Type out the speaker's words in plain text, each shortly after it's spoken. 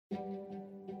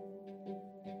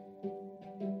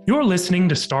You're listening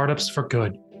to Startups for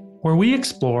Good, where we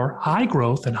explore high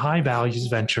growth and high values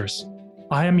ventures.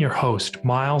 I am your host,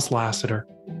 Miles Lassiter,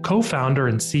 co-founder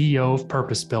and CEO of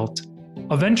Purpose Built,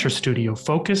 a venture studio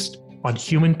focused on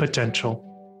human potential.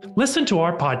 Listen to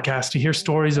our podcast to hear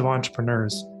stories of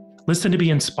entrepreneurs. Listen to be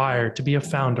inspired to be a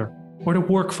founder or to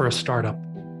work for a startup.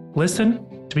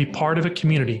 Listen to be part of a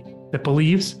community that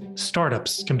believes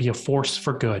startups can be a force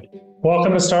for good.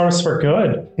 Welcome to Startups for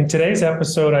Good. In today's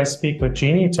episode, I speak with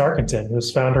Jeannie Tarkenton,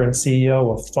 who's founder and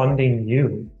CEO of Funding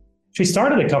You. She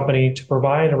started the company to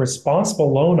provide a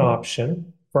responsible loan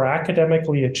option for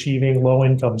academically achieving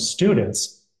low-income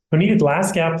students who needed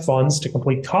last-gap funds to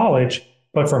complete college,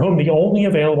 but for whom the only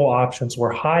available options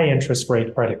were high-interest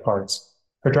rate credit cards.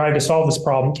 Her drive to solve this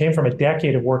problem came from a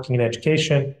decade of working in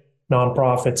education,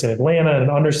 nonprofits in Atlanta, and an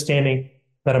understanding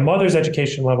that a mother's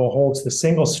education level holds the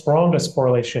single strongest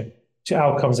correlation to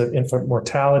outcomes of infant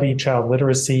mortality, child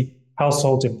literacy,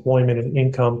 household employment and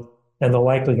income, and the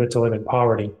likelihood to live in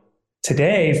poverty.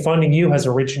 Today, Funding You has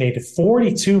originated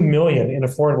 $42 million in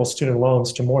affordable student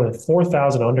loans to more than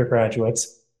 4,000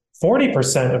 undergraduates,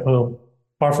 40% of whom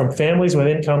are from families with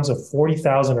incomes of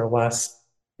 $40,000 or less,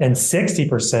 and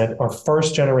 60% are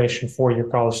first-generation four-year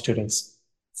college students.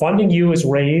 Funding You has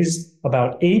raised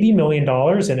about $80 million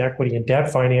in equity and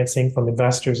debt financing from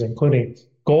investors, including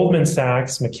Goldman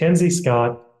Sachs, McKinsey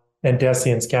Scott, and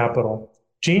Decians Capital.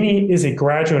 Jeannie is a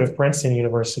graduate of Princeton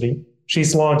University.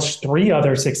 She's launched three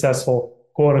other successful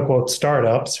quote-unquote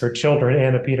startups, her children,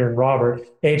 Anna, Peter, and Robert,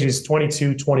 ages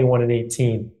 22, 21, and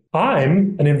 18.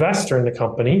 I'm an investor in the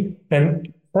company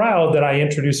and proud that I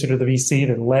introduced her to the VC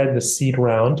that led the seed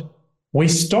round. We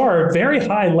start very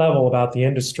high level about the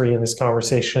industry in this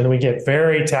conversation, and we get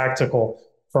very tactical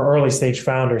for early stage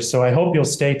founders. So I hope you'll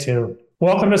stay tuned.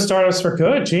 Welcome to Startups for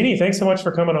Good. Jeannie, thanks so much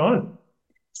for coming on.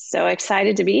 So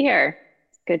excited to be here.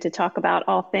 Good to talk about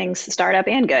all things startup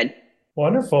and good.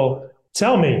 Wonderful.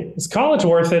 Tell me, is college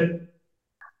worth it?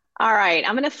 All right,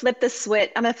 I'm going to flip the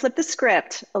switch. I'm going to flip the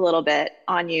script a little bit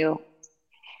on you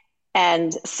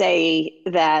and say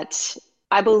that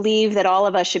I believe that all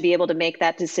of us should be able to make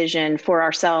that decision for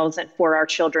ourselves and for our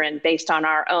children based on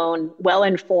our own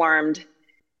well-informed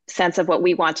sense of what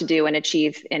we want to do and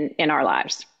achieve in our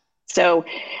lives. So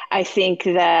I think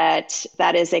that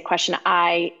is a question.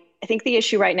 I think the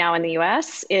issue right now in the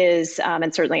US is,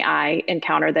 and certainly I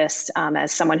encounter this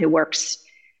as someone who works,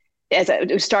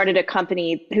 who started a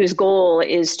company whose goal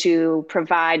is to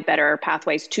provide better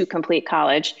pathways to complete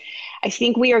college. I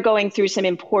think we are going through some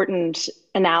important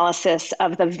analysis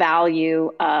of the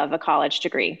value of a college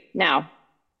degree. Now,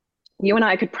 you and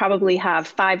I could probably have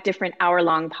 5 different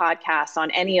hour-long podcasts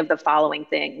on any of the following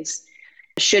things.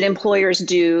 Should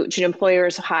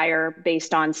employers hire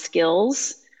based on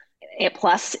skills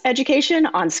plus education,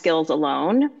 on skills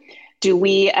alone? Do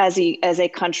we as a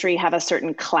country have a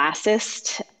certain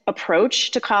classist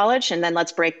approach to college? And then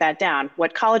let's break that down.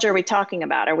 What college are we talking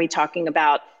about? Are we talking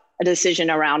about a decision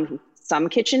around some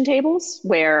kitchen tables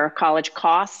where college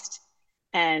cost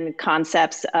and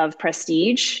concepts of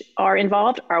prestige are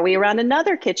involved? Are we around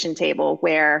another kitchen table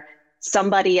where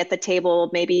somebody at the table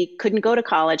maybe couldn't go to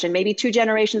college and maybe 2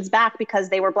 generations back because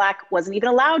they were Black wasn't even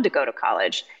allowed to go to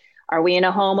college? Are we in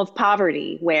a home of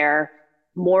poverty where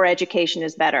more education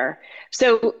is better?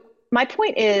 So my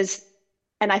point is,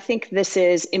 and I think this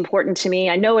is important to me,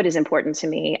 I know it is important to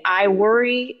me, I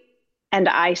worry and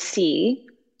I see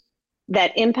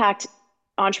that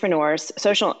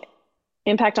social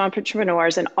impact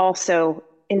entrepreneurs and also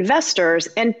investors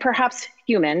and perhaps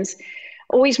humans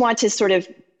always want to sort of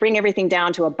bring everything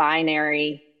down to a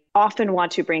binary, often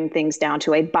want to bring things down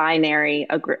to a binary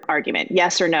argument.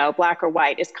 Yes or no, black or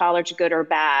white, is college good or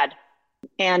bad?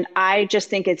 And I just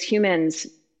think as humans,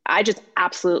 I just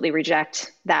absolutely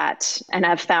reject that. And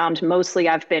I've found mostly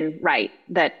I've been right,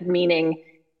 that meaning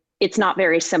it's not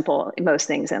very simple in most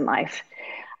things in life.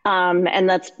 And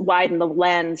let's widen the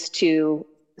lens to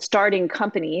starting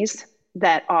companies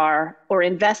or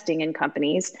investing in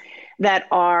companies that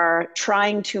are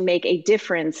trying to make a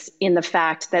difference in the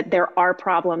fact that there are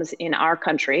problems in our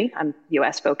country, I'm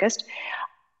US focused,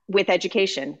 with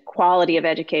education, quality of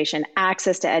education,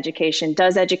 access to education.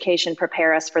 Does education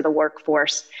prepare us for the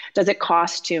workforce? Does it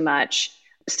cost too much?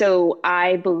 So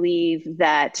I believe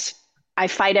that I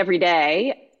fight every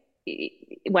day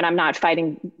when I'm not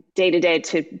fighting day to day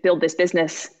to build this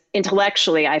business.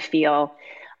 Intellectually, I feel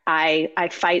I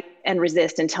fight and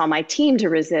resist and tell my team to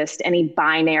resist any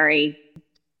binary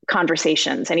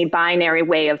conversations, any binary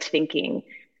way of thinking.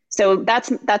 So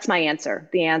that's my answer.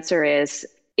 The answer is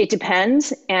it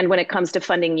depends. And when it comes to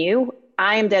Funding You,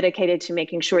 I am dedicated to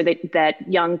making sure that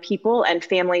young people and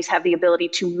families have the ability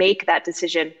to make that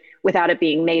decision without it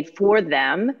being made for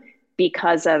them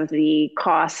because of the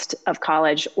cost of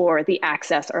college or the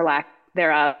access or lack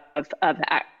thereof of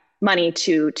money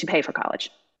to pay for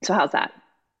college. So how's that?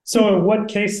 So in what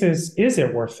cases is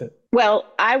it worth it? Well,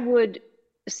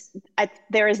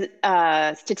 there is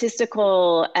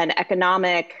statistical and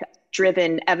economic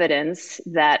driven evidence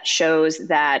that shows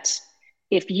that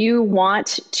if you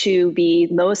want to be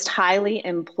most highly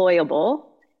employable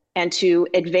and to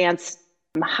advance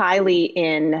highly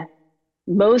in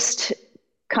most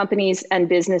companies and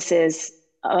businesses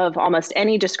of almost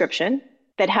any description,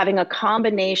 that having a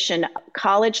combination of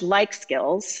college-like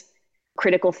skills,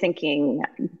 critical thinking,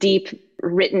 deep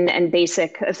written and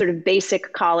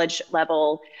basic college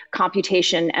level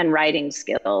computation and writing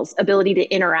skills, ability to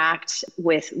interact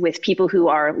with people who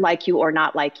are like you or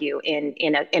not like you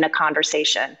in a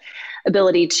conversation,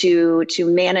 ability to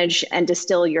manage and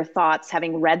distill your thoughts,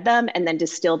 having read them and then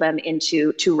distill them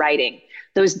into writing.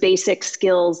 Those basic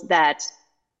skills that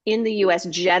in the US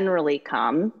generally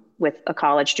come with a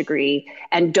college degree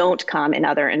and don't come in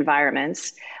other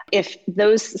environments. If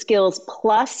those skills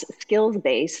plus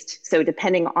skills-based, so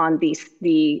depending on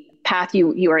the path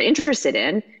you are interested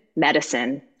in,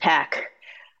 medicine, tech,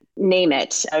 name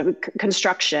it,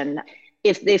 construction,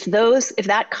 if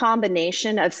that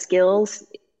combination of skills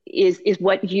is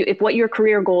what your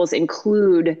career goals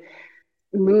include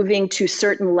moving to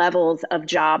certain levels of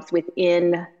jobs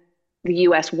within the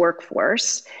US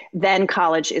workforce, then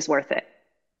college is worth it.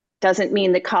 Doesn't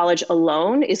mean that college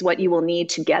alone is what you will need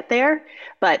to get there,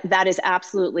 but that is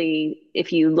absolutely,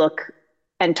 if you look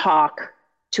and talk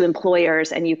to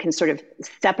employers and you can sort of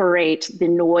separate the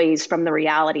noise from the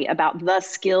reality about the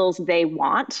skills they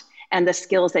want and the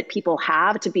skills that people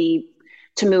have to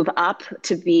move up,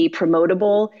 to be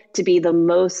promotable, to be the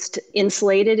most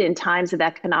insulated in times of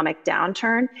economic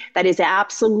downturn, that is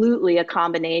absolutely a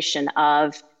combination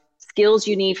of skills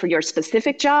you need for your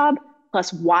specific job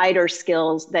plus wider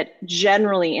skills that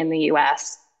generally in the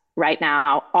US right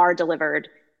now are delivered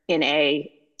in a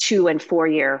 2 and 4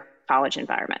 year college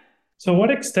environment. So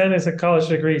what extent is a college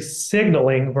degree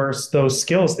signaling versus those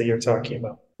skills that you're talking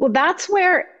about? Well, that's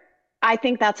where I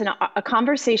think that's a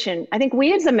conversation. I think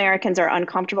we as Americans are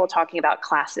uncomfortable talking about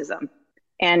classism.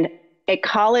 And at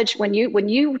college, when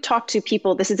you talk to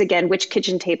people, this is again, which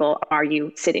kitchen table are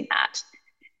you sitting at?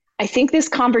 I think this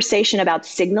conversation about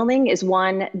signaling is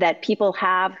one that people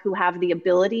have who have the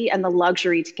ability and the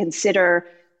luxury to consider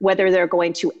whether they're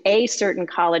going to a certain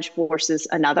college versus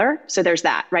another. So there's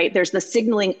that, right? There's the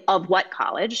signaling of what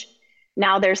college.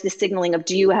 Now there's the signaling of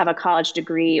do you have a college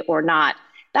degree or not?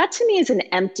 That to me is an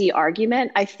empty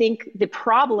argument. I think the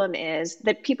problem is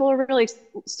that people are really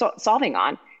solving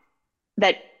on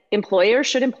that employers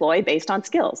should employ based on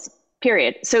skills,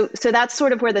 period. So that's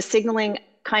sort of where the signaling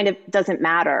kind of doesn't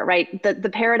matter, right? The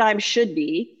paradigm should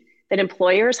be that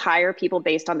employers hire people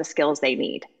based on the skills they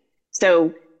need.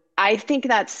 So I think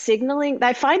I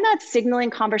find that signaling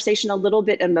conversation a little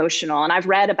bit emotional, and I've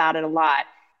read about it a lot.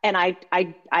 And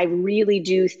I really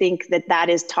do think that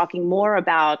is talking more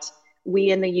about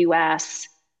we in the US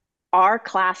are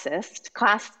classist.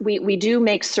 We do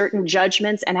make certain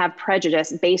judgments and have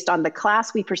prejudice based on the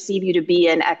class we perceive you to be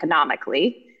in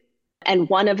economically. And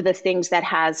one of the things that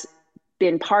has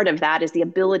been part of that is the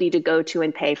ability to go to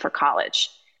and pay for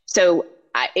college. So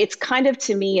it's kind of,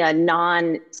 to me, a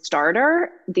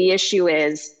non-starter. The issue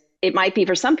is, it might be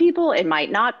for some people, it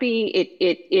might not be.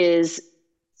 It is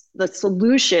the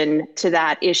solution to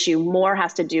that issue more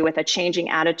has to do with a changing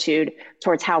attitude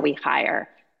towards how we hire.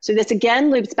 So this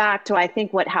again loops back to, I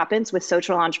think, what happens with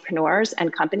social entrepreneurs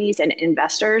and companies and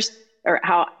investors, or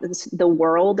how the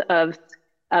world of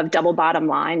double bottom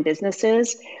line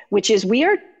businesses, which is we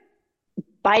are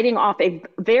biting off a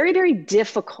very, very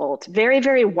difficult, very,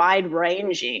 very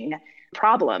wide-ranging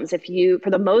problems. For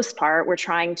the most part,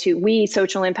 we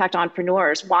social impact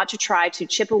entrepreneurs want to try to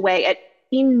chip away at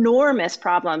enormous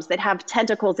problems that have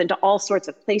tentacles into all sorts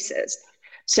of places.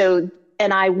 So,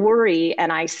 and I worry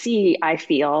and I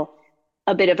feel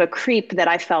a bit of a creep that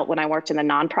I felt when I worked in the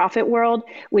nonprofit world,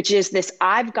 which is this: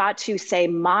 I've got to say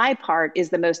my part is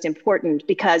the most important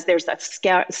because there's a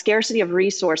scarcity of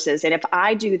resources. And if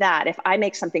I do that, if I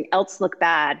make something else look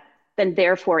bad, then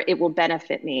therefore it will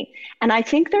benefit me. And I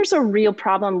think there's a real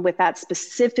problem with that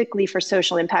specifically for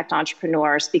social impact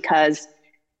entrepreneurs, because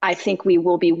I think we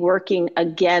will be working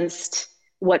against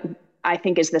what I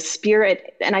think is the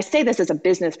spirit. And I say this as a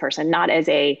business person, not as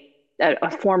a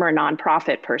former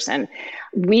nonprofit person.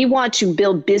 We want to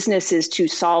build businesses to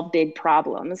solve big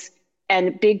problems,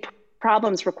 and big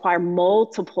problems require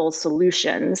multiple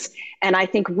solutions. And I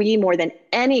think we, more than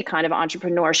any kind of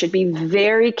entrepreneur, should be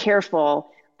very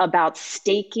careful about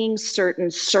staking certain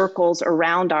circles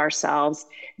around ourselves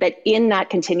that in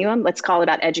that continuum, let's call it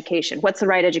about education. What's the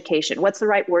right education? What's the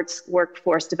right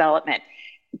workforce development?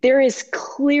 There is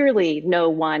clearly no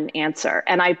one answer.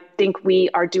 And I think we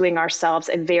are doing ourselves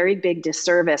a very big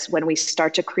disservice when we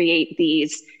start to create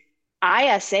these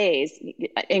ISAs,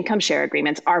 income share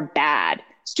agreements, are bad.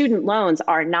 Student loans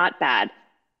are not bad.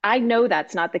 I know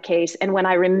that's not the case. And when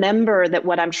I remember that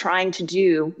what I'm trying to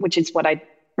do, which is what I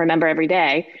remember every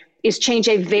day, is change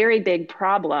a very big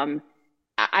problem,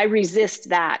 I resist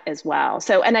that as well.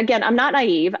 So, and again, I'm not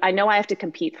naive. I know I have to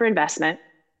compete for investment.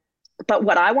 But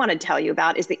what I want to tell you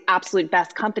about is the absolute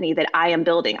best company that I am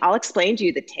building. I'll explain to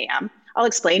you the TAM. I'll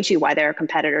explain to you why there are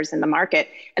competitors in the market.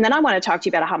 And then I want to talk to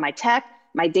you about how my tech,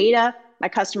 my data, my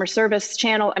customer service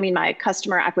channel, my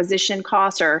customer acquisition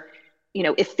costs are,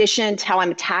 efficient, how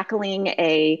I'm tackling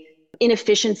a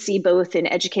inefficiency both in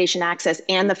education access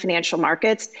and the financial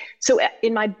markets. So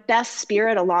in my best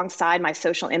spirit, alongside my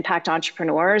social impact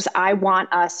entrepreneurs, I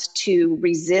want us to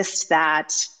resist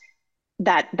that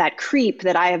creep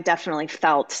that I have definitely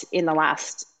felt in the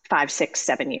last 5, 6,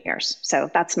 7 years.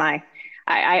 So that's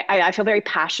I feel very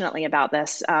passionately about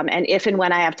this. And if and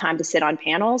when I have time to sit on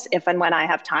panels, if and when I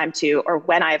have time to, or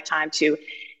when I have time to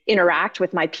interact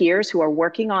with my peers who are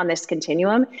working on this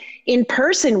continuum, in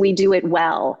person, we do it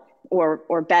well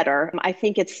or better. I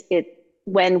think it's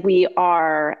when we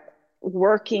are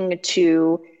working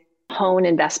to hone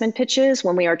investment pitches,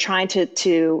 when we are trying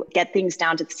to get things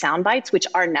down to the sound bites, which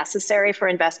are necessary for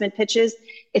investment pitches,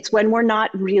 it's when we're not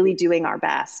really doing our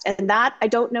best. And that I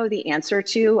don't know the answer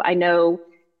to. I know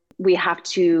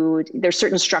there's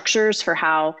certain structures for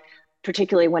how,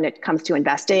 particularly when it comes to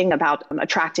investing, about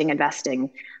attracting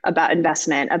investing, about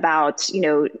investment, about,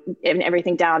 and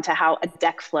everything down to how a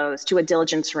deck flows to a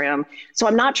diligence room. So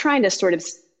I'm not trying to sort of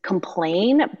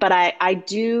complain, but I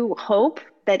do hope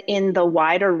that in the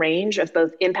wider range of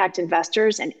both impact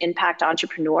investors and impact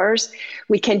entrepreneurs,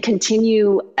 we can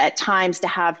continue at times to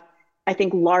have, I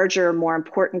think, larger, more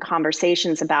important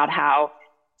conversations about how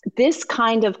these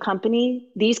kind of companies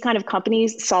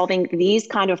solving these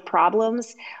kind of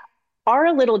problems are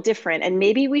a little different. And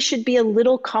maybe we should be a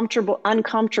little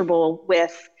uncomfortable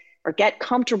with, or get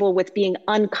comfortable with being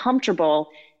uncomfortable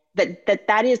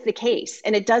that is the case.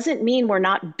 And it doesn't mean we're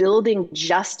not building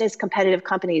just as competitive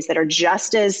companies that are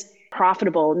just as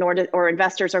profitable, or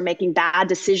investors are making bad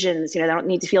decisions. They don't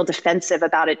need to feel defensive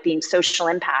about it being social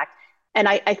impact. And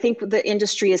I think the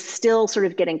industry is still sort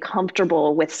of getting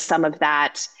comfortable with some of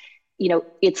that.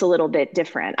 It's a little bit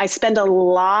different. I spend a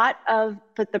lot of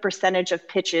the percentage of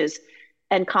pitches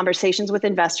and conversations with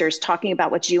investors talking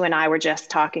about what you and I were just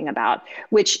talking about,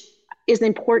 which is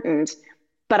important,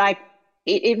 but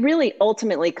it really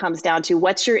ultimately comes down to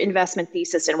what's your investment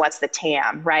thesis and what's the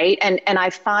TAM, right? And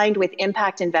I find with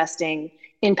impact investing,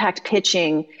 impact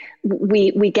pitching,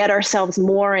 we get ourselves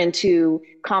more into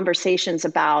conversations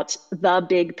about the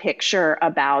big picture,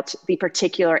 about the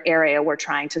particular area we're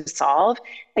trying to solve.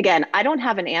 Again, I don't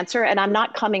have an answer, and I'm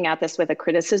not coming at this with a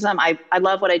criticism. I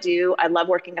love what I do. I love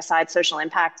working aside social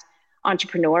impact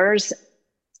entrepreneurs.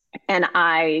 And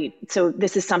so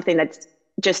this is something that's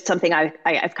just something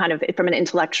I've kind of, from an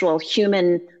intellectual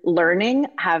human learning,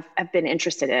 have been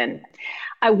interested in.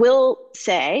 I will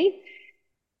say,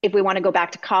 if we want to go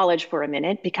back to college for a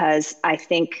minute, because I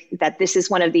think that this is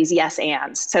one of these yes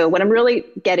ands. So what I'm really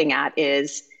getting at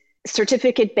is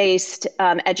certificate-based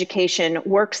education,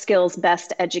 work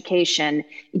skills-best education,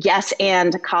 yes,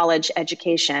 and college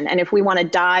education. And if we want to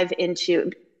dive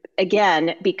into,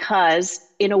 again, because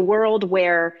in a world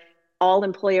where all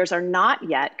employers are not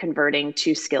yet converting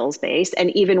to skills-based, and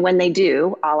even when they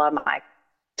do, a la my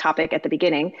topic at the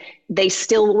beginning, they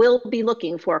still will be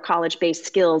looking for college-based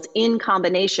skills in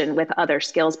combination with other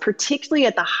skills, particularly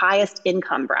at the highest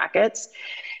income brackets,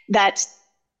 that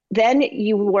then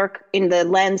you work in the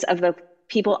lens of the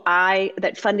people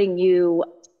that funding you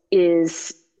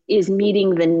is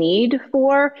meeting the need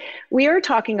for. We are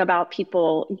talking about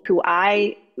people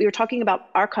we are talking about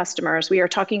our customers, we are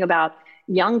talking about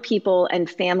young people and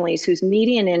families whose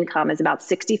median income is about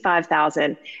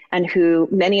 $65,000 and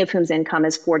many of whom's income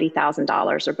is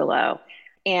 $40,000 or below.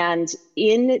 And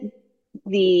in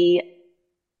the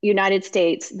United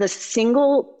States, the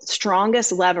single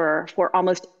strongest lever for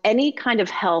almost any kind of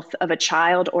health of a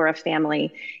child or a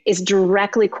family is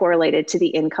directly correlated to the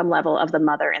income level of the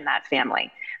mother in that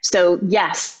family. So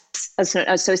yes, an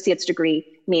associate's degree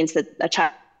means that a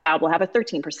child will have a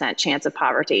 13% chance of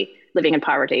living in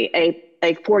poverty. A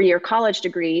a 4-year college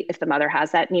degree, if the mother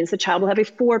has that, means the child will have a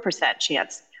 4%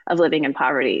 chance of living in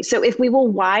poverty. So if we will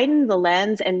widen the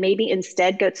lens and maybe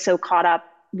instead get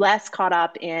less caught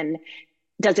up in,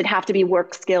 does it have to be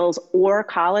work skills or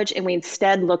college? And we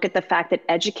instead look at the fact that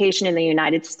education in the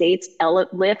United States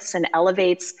lifts and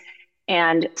elevates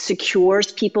and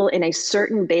secures people in a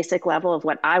certain basic level of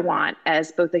what I want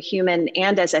as both a human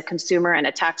and as a consumer and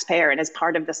a taxpayer and as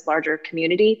part of this larger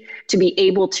community to be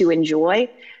able to enjoy,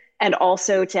 and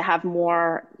also to have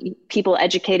more people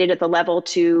educated at the level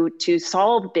to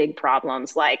solve big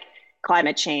problems like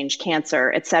climate change,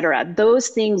 cancer, et cetera. Those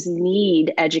things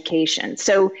need education.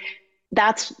 So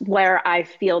that's where I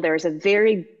feel there's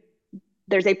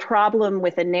a problem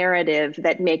with a narrative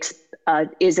that makes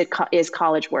is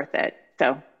college worth it?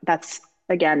 So that's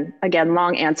again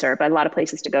long answer, but a lot of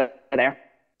places to go there.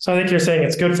 So I think you're saying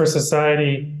it's good for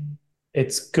society,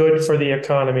 it's good for the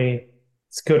economy,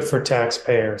 it's good for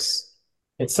taxpayers.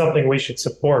 It's something we should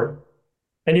support.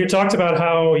 And you talked about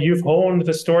how you've honed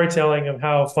the storytelling of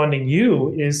how Funding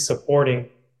You is supporting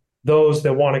those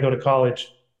that want to go to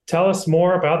college. Tell us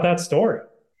more about that story.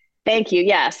 Thank you.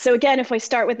 Yes. So again, if we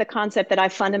start with the concept that I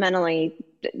fundamentally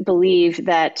believe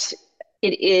that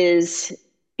it is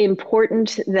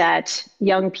important that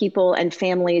young people and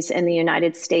families in the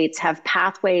United States have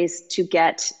pathways to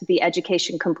get the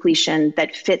education completion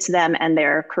that fits them and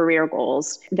their career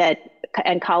goals,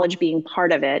 and college being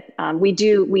part of it.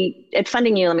 We at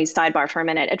Funding You, let me sidebar for a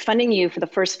minute. At Funding You, for the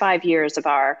first 5 years of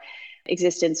our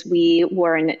existence, we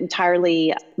were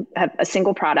entirely a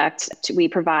single product. We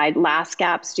provide last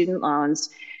gap student loans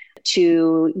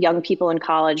to young people in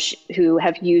college who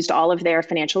have used all of their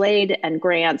financial aid and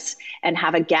grants and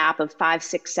have a gap of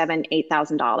 $5,000, $6,000, $7,000,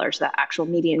 $8,000. The actual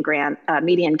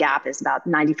median gap is about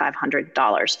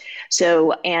 $9,500.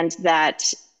 So, and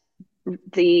that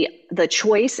the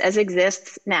choice as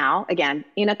exists now, again,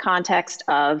 in a context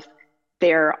of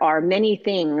there are many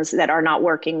things that are not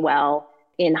working well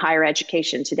in higher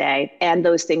education today, and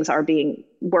those things are being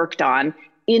worked on.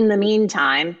 In the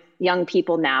meantime, young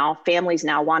people now, families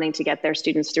now wanting to get their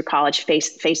students through college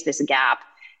face this gap.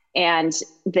 And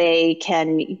they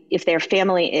can, if their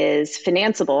family is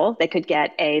financeable, they could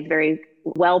get a very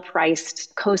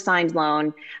well-priced co-signed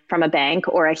loan from a bank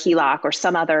or a HELOC or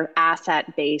some other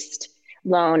asset-based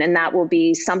loan. And that will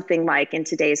be something like, in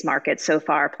today's market so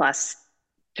far, plus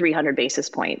 300 basis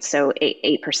points, so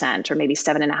 8% or maybe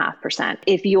 7.5%.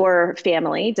 If your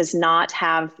family does not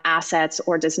have assets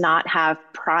or does not have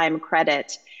prime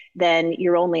credit, then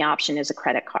your only option is a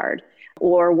credit card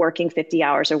or working 50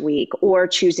 hours a week or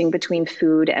choosing between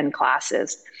food and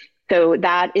classes. So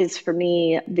that is, for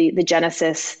me, the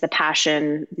genesis, the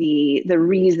passion, the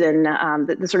reason,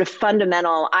 the sort of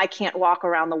fundamental, I can't walk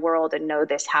around the world and know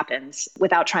this happens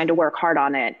without trying to work hard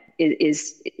on it,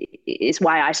 is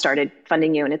why I started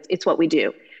Funding You, and it's what we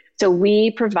do. So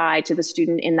we provide to the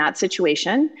student in that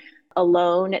situation a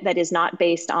loan that is not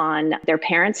based on their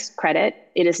parents' credit.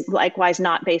 It is likewise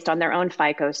not based on their own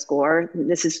FICO score.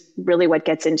 This is really what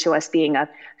gets into us being a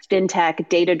fintech,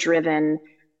 data-driven,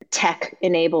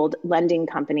 tech-enabled lending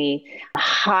company,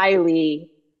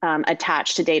 highly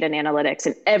attached to data and analytics,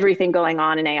 and everything going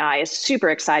on in AI is super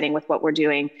exciting with what we're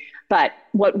doing. But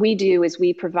what we do is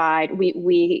we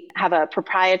have a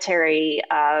proprietary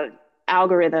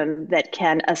algorithm that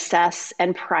can assess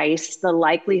and price the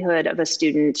likelihood of a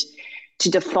student to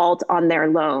default on their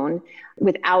loan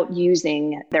without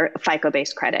using their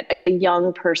FICO-based credit. A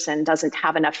young person doesn't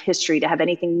have enough history to have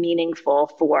anything meaningful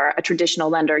for a traditional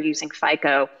lender using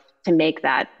FICO to make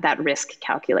that risk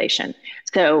calculation.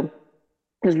 So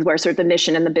this is where sort of the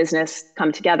mission and the business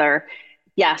come together.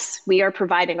 Yes, we are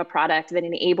providing a product that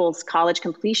enables college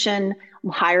completion,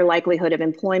 higher likelihood of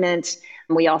employment.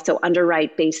 We also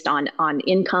underwrite based on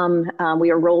income.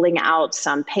 We are rolling out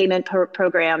some payment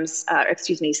programs,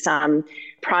 some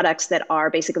products that are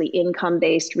basically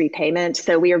income-based repayment.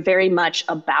 So we are very much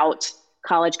about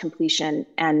college completion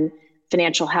and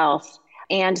financial health.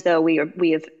 And though we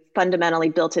have fundamentally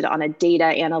built it on a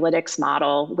data analytics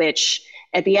model, which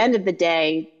at the end of the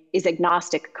day is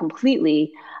agnostic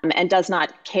completely, and does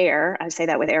not care, I say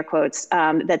that with air quotes,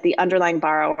 that the underlying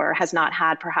borrower has not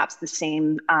had perhaps the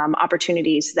same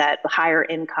opportunities that higher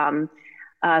income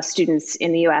students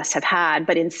in the US have had,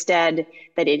 but instead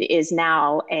that it is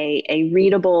now a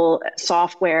readable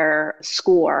software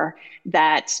score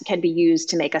that can be used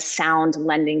to make a sound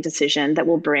lending decision that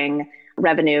will bring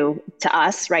revenue to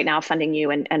us, right now Funding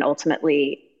You, and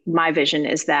ultimately my vision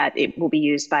is that it will be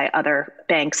used by other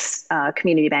banks,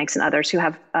 community banks and others who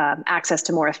have access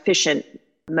to more efficient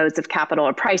modes of capital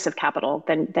or price of capital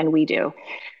than we do.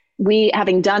 we,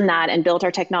 having done that and built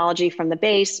our technology from the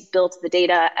base, built the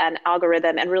data and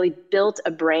algorithm, and really built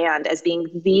a brand as being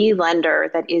the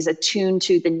lender that is attuned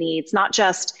to the needs, not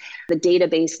just the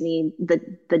database need,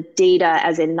 the data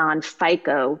as in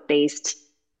non-FICO based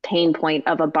pain point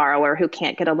of a borrower who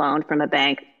can't get a loan from a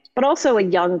bank, but also a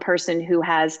young person who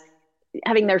has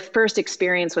having their first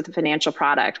experience with a financial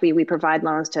product. We provide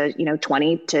loans to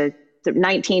 20 to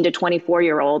 19 to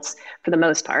 24-year-olds for the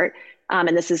most part.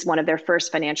 And this is one of their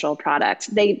first financial products.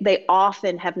 They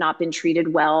often have not been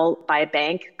treated well by a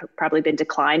bank, probably been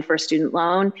declined for a student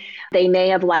loan. They may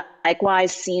have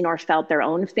likewise seen or felt their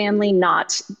own family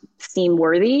not seem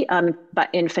worthy. But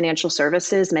in financial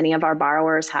services, many of our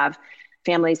borrowers have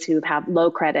families who have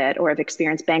low credit or have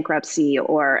experienced bankruptcy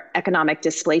or economic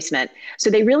displacement.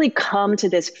 So they really come to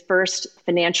this first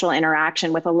financial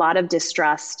interaction with a lot of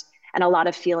distrust and a lot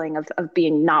of feeling of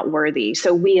being not worthy.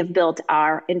 So we have built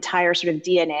our entire sort of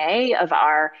DNA of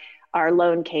our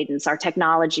loan cadence, our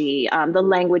technology, the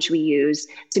language we use,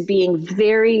 to being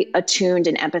very attuned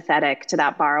and empathetic to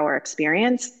that borrower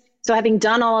experience. So having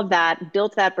done all of that,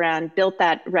 built that brand, built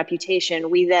that reputation,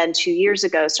 we then 2 years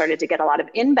ago started to get a lot of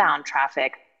inbound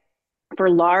traffic for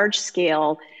large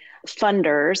scale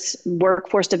funders.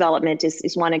 Workforce development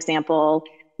is one example.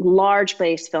 Large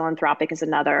based philanthropic is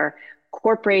another.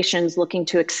 Corporations looking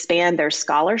to expand their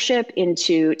scholarship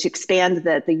to expand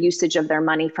the usage of their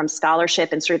money from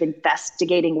scholarship and sort of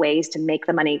investigating ways to make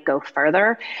the money go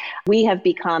further. We have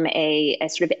become a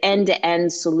sort of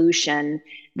end-to-end solution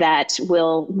that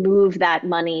will move that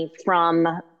money from,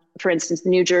 for instance, the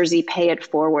New Jersey Pay It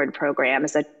Forward program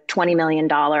is a $20 million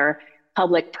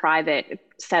public-private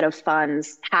set of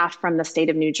funds, half from the state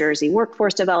of New Jersey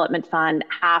Workforce Development Fund,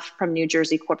 half from New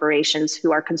Jersey corporations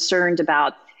who are concerned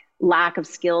about lack of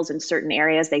skills in certain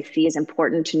areas they see as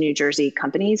important to New Jersey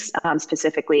companies,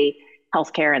 specifically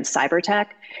healthcare and cyber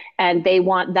tech. And they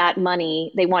want that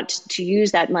money, they want to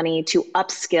use that money to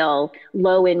upskill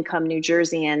low-income New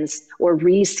Jerseyans or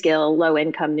reskill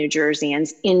low-income New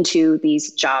Jerseyans into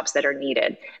these jobs that are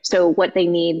needed. So what they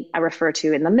need, I refer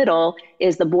to in the middle,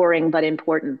 is the boring but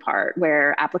important part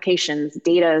where applications,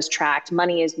 data is tracked,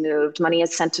 money is moved, money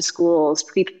is sent to schools,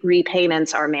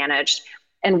 repayments are managed.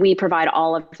 And we provide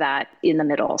all of that in the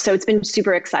middle. So it's been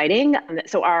super exciting.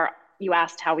 So you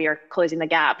asked how we are closing the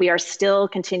gap. We are still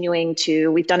continuing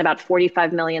we've done about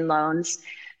 45 million loans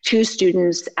to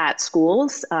students at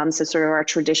schools. So sort of our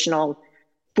traditional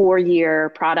 4-year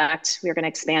product, we're going to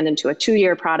expand into a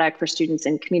 2-year product for students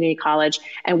in community college.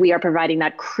 And we are providing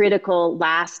that critical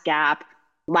last gap,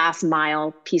 last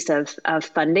mile piece of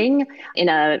funding in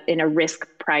a risk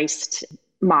priced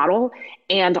model,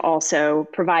 and also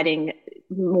providing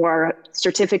more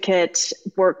certificate,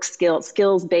 work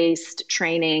skills-based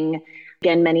training.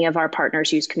 Again, many of our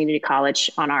partners use community college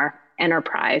on our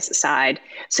enterprise side.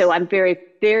 So I'm very,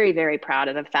 very, very proud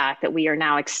of the fact that we are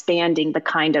now expanding the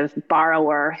kind of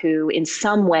borrower who in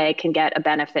some way can get a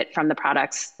benefit from the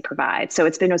products we provide. So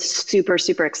it's been a super,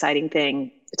 super exciting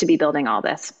thing to be building all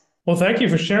this. Well, thank you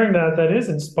for sharing that. That is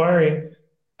inspiring.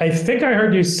 I think I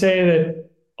heard you say that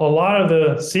a lot of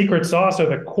the secret sauce or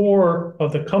the core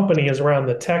of the company is around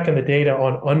the tech and the data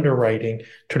on underwriting.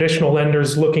 Traditional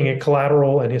lenders looking at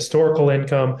collateral and historical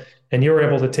income, and you're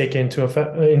able to take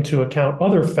into account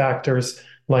other factors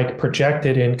like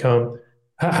projected income.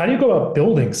 How do you go about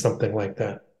building something like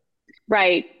that?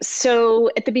 Right.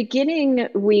 So at the beginning,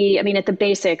 at the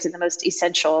basics and the most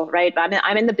essential, right?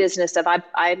 I'm in the business of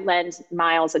I lend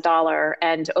Miles $1,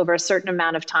 and over a certain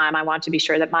amount of time, I want to be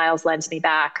sure that Miles lends me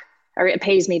back, or it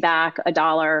pays me back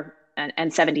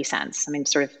 $1.70. I mean,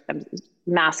 sort of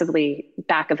massively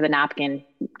back of the napkin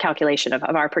calculation of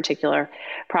our particular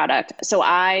product. So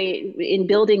in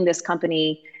building this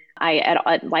company,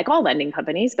 like all lending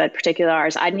companies, but particularly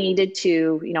ours, I needed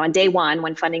to, on day one,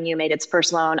 when Funding You made its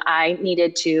first loan, I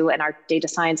needed to, and our data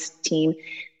science team,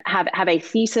 have a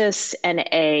thesis and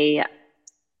a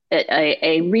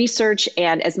research,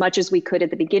 and as much as we could at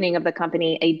the beginning of the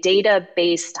company, a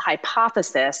data-based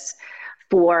hypothesis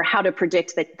for how to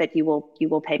predict that you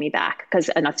will pay me back. Because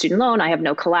in a student loan, I have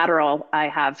no collateral. I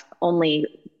have only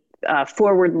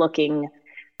forward-looking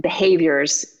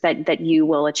behaviors that you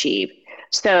will achieve.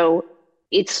 So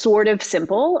it's sort of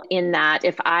simple in that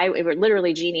if it were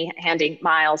literally Jeannie handing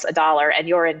Miles $1 and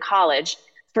you're in college,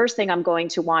 first thing I'm going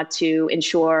to want to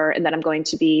ensure, and that I'm going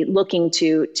to be looking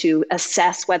to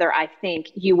assess whether I think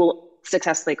you will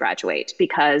successfully graduate.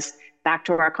 Because back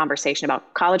to our conversation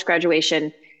about college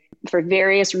graduation, for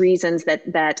various reasons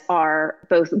that are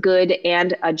both good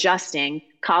and adjusting,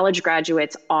 college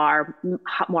graduates are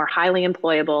more highly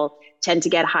employable, tend to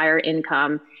get higher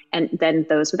income, and than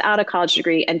those without a college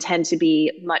degree, and tend to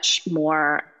be much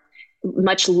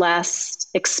less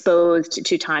exposed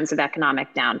to times of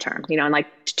economic downturn. In like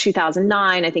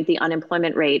 2009, I think the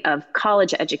unemployment rate of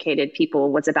college educated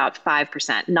people was about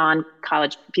 5%.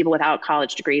 Non-college people without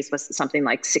college degrees was something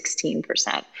like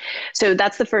 16%. So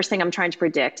that's the first thing I'm trying to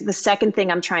predict. The second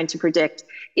thing I'm trying to predict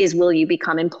is, will you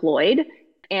become employed?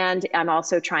 And I'm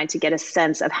also trying to get a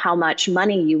sense of how much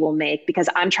money you will make, because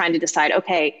I'm trying to decide,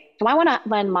 okay, do I want to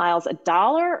lend Miles $1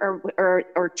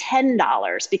 or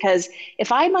 $10? Because if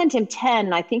I lend him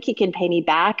 10, I think he can pay me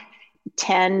back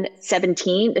 10,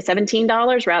 17,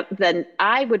 $17 rather than,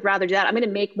 I would rather do that. I'm going to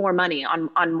make more money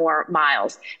on more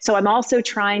miles. So I'm also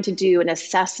trying to do an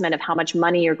assessment of how much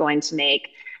money you're going to make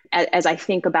as I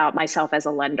think about myself as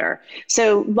a lender.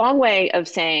 So long way of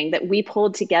saying that we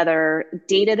pulled together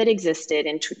data that existed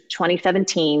in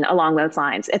 2017 along those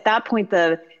lines. At that point,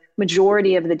 the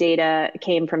majority of the data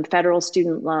came from federal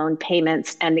student loan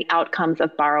payments and the outcomes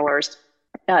of borrowers,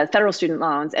 federal student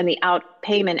loans, and the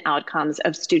payment outcomes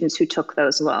of students who took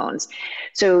those loans.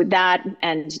 So that,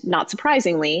 and not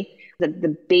surprisingly,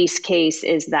 the base case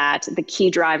is that the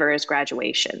key driver is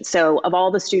graduation. So of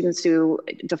all the students who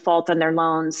default on their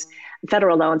loans,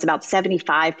 federal loans, about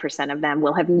 75% of them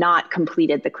will have not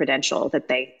completed the credential that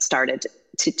they started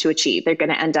to achieve. They're going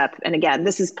to end up, and again,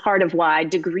 this is part of why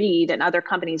Degreed and other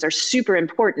companies are super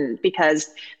important,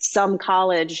 because some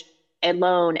college and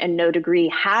loan and no degree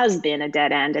has been a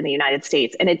dead end in the United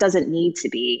States, and it doesn't need to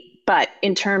be. But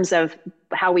in terms of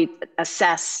how we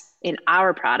assess in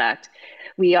our product,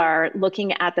 we are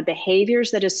looking at the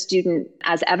behaviors that a student,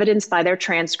 as evidenced by their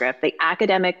transcript, the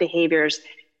academic behaviors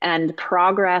and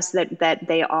progress that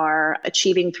they are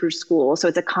achieving through school. So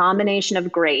it's a combination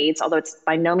of grades, although it's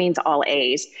by no means all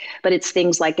A's, but it's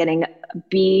things like getting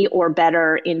B or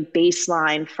better in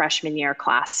baseline freshman year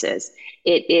classes.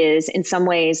 It is, in some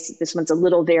ways, this one's a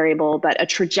little variable, but a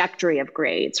trajectory of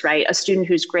grades, right? A student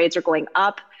whose grades are going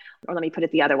up, or let me put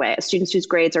it the other way, a student whose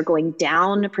grades are going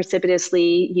down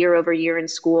precipitously year over year in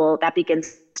school, that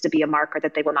begins to be a marker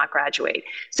that they will not graduate.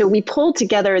 So we pulled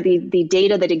together the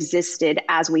data that existed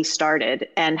as we started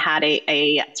and had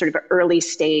a sort of early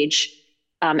stage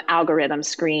algorithm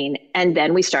screen. And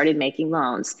then we started making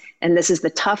loans. And this is the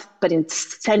tough but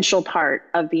essential part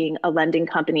of being a lending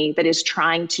company that is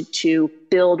trying to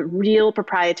build real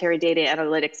proprietary data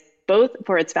analytics, both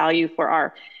for its value for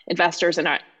our investors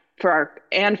and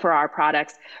for our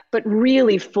products, but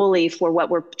really fully for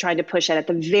what we're trying to push at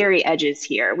the very edges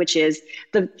here, which is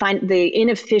the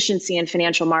inefficiency in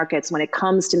financial markets when it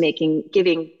comes to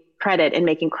giving credit and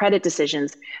making credit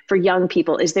decisions for young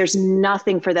people. Is there's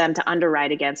nothing for them to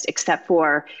underwrite against except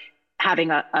for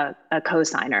having a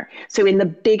cosigner. So in the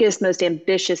biggest, most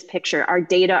ambitious picture, our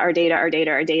data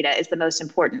is the most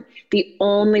important. The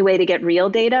only way to get real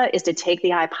data is to take the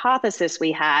hypothesis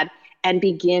we had and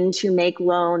begin to make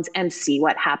loans and see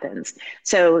what happens.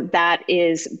 So that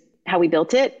is how we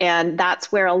built it. And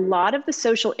that's where a lot of the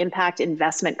social impact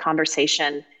investment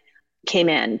conversation came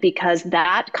in, because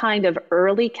that kind of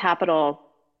early capital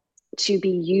to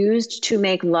be used to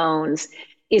make loans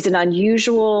is an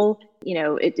unusual,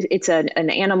 it's an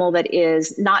animal that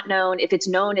is not known. If it's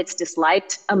known, it's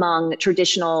disliked among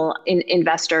traditional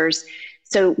investors.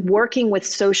 So working with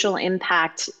social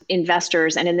impact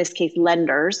investors, and in this case,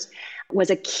 lenders, was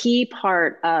a key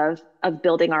part of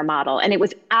building our model. And it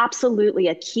was absolutely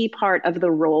a key part of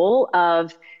the role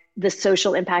of the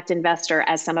social impact investor,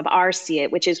 as some of ours see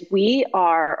it, which is they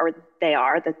are,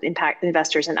 the impact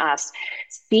investors in us,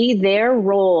 see their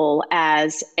role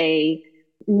as a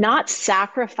not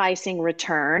sacrificing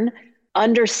return,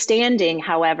 understanding,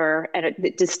 however, and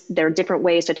there are different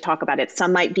ways to talk about it.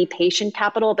 Some might be patient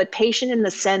capital, but patient in the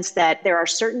sense that there are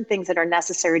certain things that are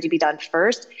necessary to be done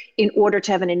first in order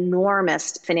to have an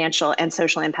enormous financial and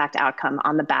social impact outcome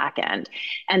on the back end.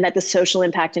 And that the social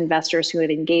impact investors who have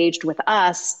engaged with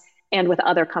us and with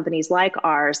other companies like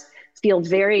ours feel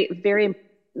very, very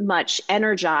much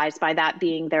energized by that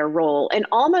being their role, and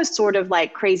almost sort of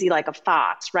like crazy like a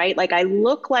fox, right? Like I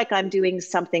look like I'm doing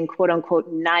something quote unquote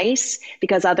nice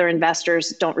because other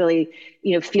investors don't really,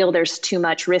 feel there's too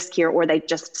much risk here, or they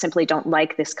just simply don't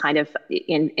like this kind of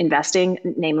investing,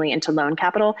 namely into loan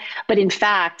capital. But in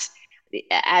fact,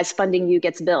 as Funding You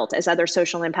gets built, as other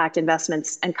social impact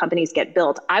investments and companies get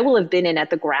built, I will have been in at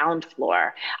the ground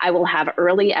floor. I will have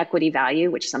early equity value,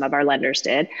 which some of our lenders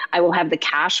did. I will have the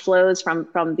cash flows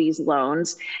from these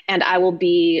loans, and I will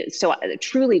be so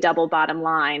truly double bottom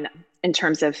line in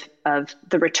terms of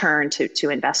the return to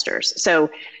investors.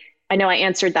 So I know I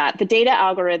answered that. The data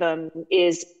algorithm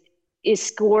is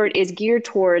geared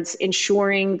towards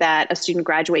ensuring that a student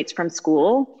graduates from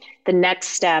school The next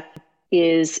step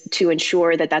is to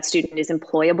ensure that that student is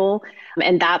employable.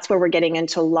 And that's where we're getting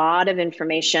into a lot of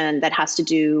information that has to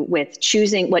do with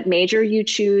choosing what major you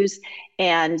choose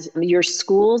and your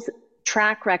school's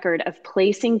track record of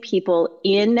placing people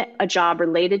in a job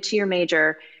related to your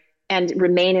major and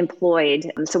remain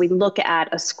employed. So we look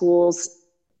at a school's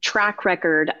track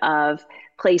record of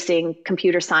placing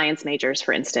computer science majors,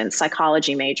 for instance,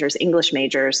 psychology majors, English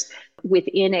majors,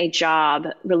 within a job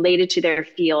related to their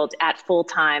field at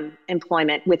full-time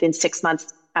employment within 6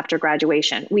 months after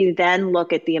graduation. We then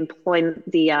look at the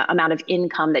amount of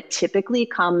income that typically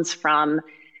comes from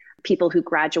people who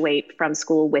graduate from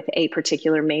school with a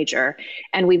particular major.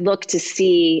 And we look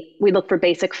for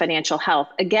basic financial health,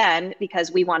 again,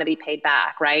 because we want to be paid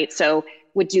back, right? So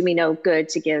would do me no good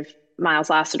to give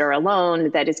Miles Lassiter a loan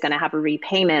that is going to have a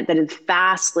repayment that is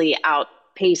vastly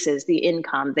outpaces the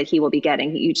income that he will be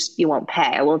getting. You won't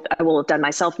pay. I will have done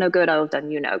myself no good. I will have done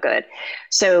you no good.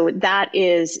 So that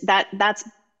is not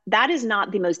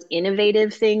the most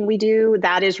innovative thing we do.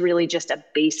 That is really just a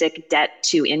basic debt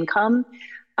to income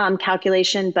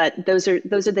calculation. But those are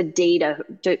the data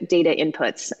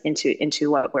inputs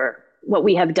into what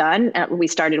we have done. We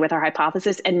started with our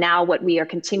hypothesis, and now what we are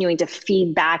continuing to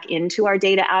feed back into our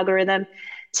data algorithm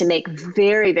to make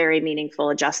very, very meaningful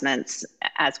adjustments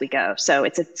as we go. So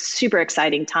it's a super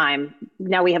exciting time.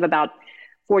 Now we have about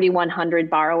 4,100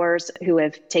 borrowers who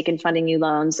have taken Funding You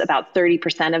loans. About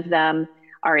 30% of them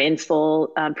are in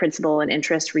full principal and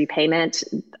interest repayment.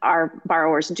 Our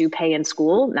borrowers do pay in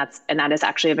school, and that is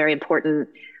actually a very important,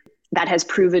 that has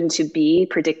proven to be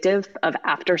predictive of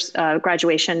after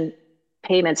graduation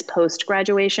payments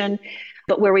post-graduation.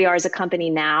 But where we are as a company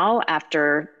now,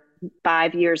 after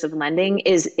 5 years of lending,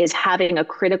 is having a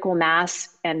critical mass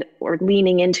or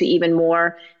leaning into even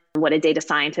more what a data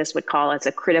scientist would call as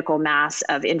a critical mass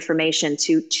of information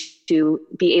to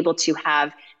be able to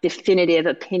have definitive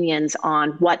opinions on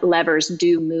what levers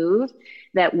do move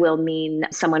that will mean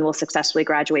someone will successfully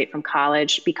graduate from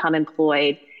college, become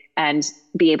employed, and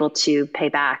be able to pay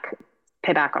back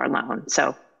our loan.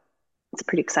 So it's a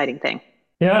pretty exciting thing.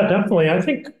 Yeah, definitely. I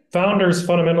think founders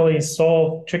fundamentally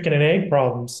solve chicken and egg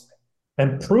problems,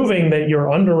 and proving that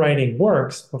your underwriting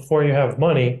works before you have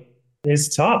money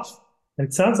is tough. And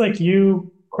it sounds like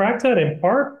you cracked that in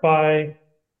part by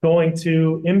going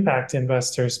to impact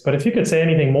investors. But if you could say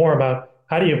anything more about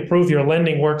how do you prove your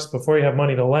lending works before you have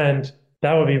money to lend,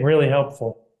 that would be really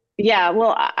helpful. Yeah,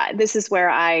 well, this is where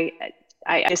I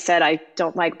said I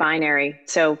don't like binary.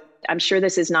 So I'm sure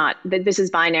this is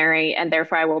binary, and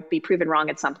therefore I will be proven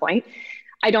wrong at some point.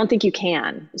 I don't think you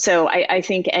can. So I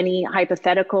think any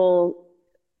hypothetical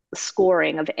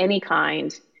scoring of any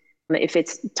kind, if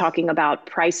it's talking about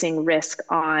pricing risk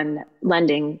on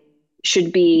lending,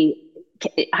 should be,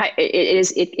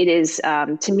 it is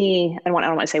to me, I don't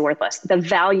want to say worthless. The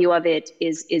value of it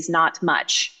is not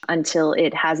much until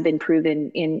it has been proven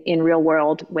in real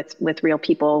world with real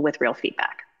people, with real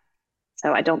feedback.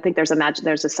 So I don't think there's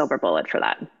a silver bullet for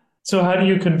that. So how do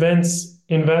you convince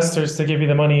investors to give you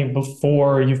the money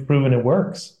before you've proven it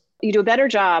works? You do a better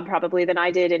job probably than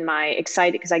I did in my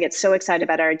excited, because I get so excited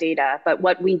about our data. But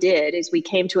what we did is we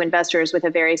came to investors with a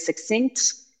very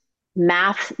succinct,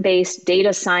 math-based,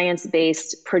 data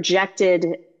science-based, projected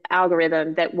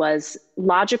algorithm that was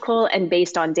logical and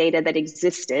based on data that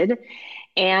existed,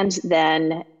 and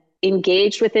then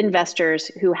engaged with investors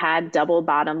who had double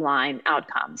bottom line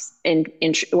outcomes and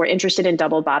were interested in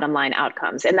double bottom line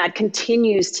outcomes. And that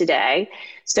continues today.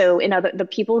 So the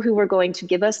people who were going to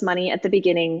give us money at the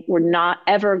beginning were not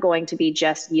ever going to be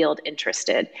just yield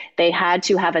interested. They had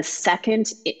to have a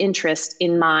second interest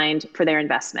in mind for their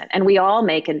investment. And we all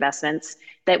make investments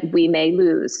that we may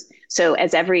lose. So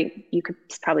you could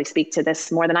probably speak to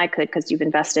this more than I could, because you've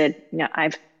invested, I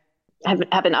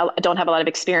don't have a lot of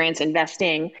experience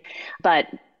investing, but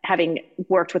having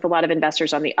worked with a lot of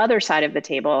investors on the other side of the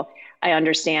table, I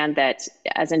understand that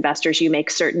as investors, you make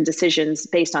certain decisions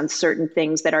based on certain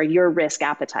things that are your risk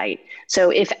appetite. So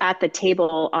if at the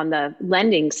table on the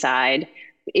lending side,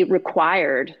 it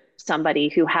required somebody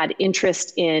who had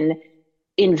interest in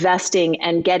investing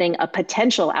and getting a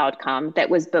potential outcome that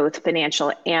was both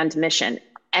financial and mission,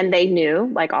 and they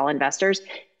knew, like all investors,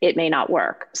 it may not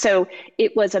work. So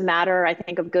it was a matter, I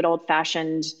think, of good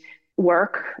old-fashioned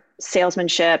work,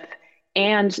 salesmanship,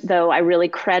 and though I really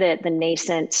credit the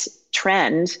nascent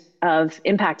trend of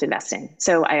impact investing.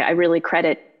 So I really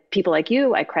credit people like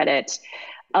you. I credit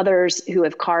others who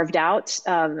have carved out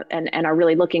and are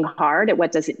really looking hard at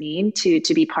what does it mean to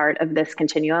be part of this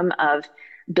continuum of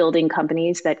building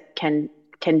companies that can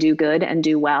do good and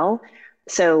do well.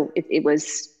 So it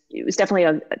was it was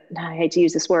definitely I hate to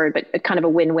use this word, but a kind of a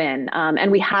win-win.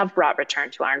 And we have brought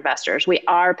return to our investors. We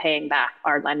are paying back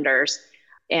our lenders.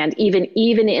 And even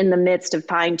in the midst of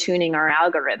fine tuning our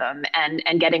algorithm and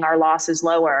getting our losses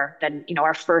lower, than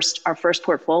our first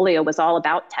portfolio was all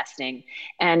about testing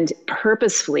and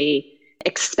purposefully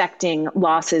expecting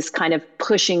losses, kind of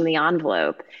pushing the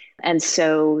envelope. And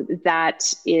so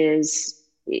that is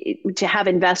to have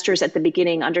investors at the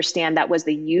beginning understand that was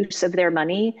the use of their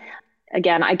money.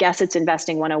 Again, I guess it's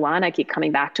investing 101. I keep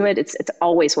coming back to it. It's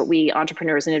always what we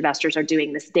entrepreneurs and investors are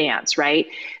doing, this dance, right?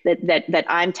 That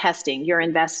I'm testing, you're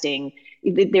investing.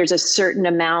 There's a certain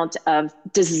amount of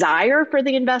desire for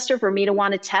the investor, for me to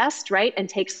want to test, right? And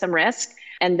take some risk.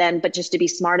 And then, but just to be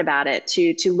smart about it,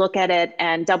 to look at it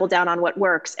and double down on what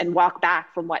works and walk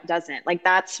back from what doesn't. Like,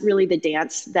 that's really the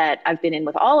dance that I've been in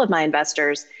with all of my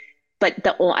investors. But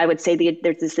I would say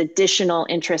there's this additional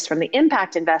interest from the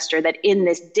impact investor, that in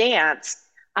this dance,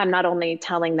 I'm not only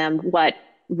telling them what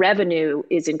revenue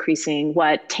is increasing,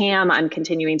 what TAM I'm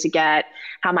continuing to get,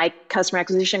 how my customer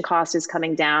acquisition cost is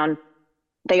coming down.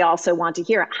 They also want to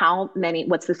hear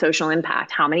what's the social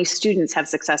impact? How many students have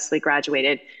successfully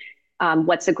graduated?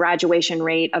 What's the graduation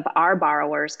rate of our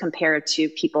borrowers compared to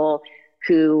people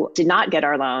who did not get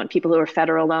our loan, people who are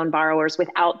federal loan borrowers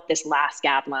without this last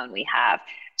gap loan we have?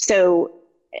 So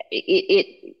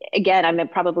again, I'm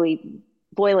probably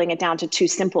boiling it down to too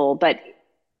simple, but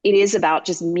it is about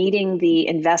just meeting the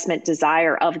investment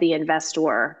desire of the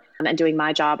investor and doing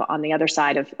my job on the other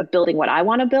side of building what I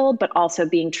want to build, but also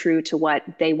being true to what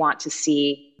they want to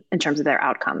see in terms of their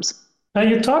outcomes. Now,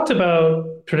 you talked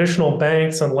about traditional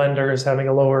banks and lenders having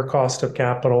a lower cost of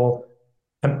capital.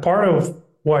 And part of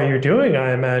what you're doing,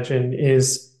 I imagine,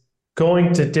 is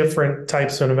going to different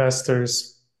types of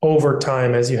investors over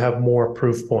time as you have more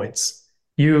proof points.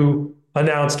 You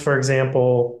announced, for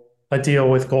example, a deal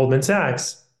with Goldman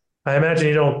Sachs. I imagine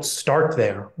you don't start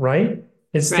there, right?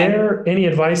 Is there any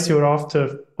advice you would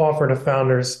offer to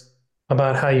founders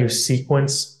about how you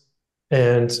sequence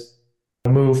and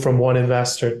move from one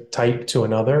investor type to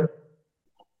another?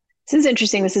 This is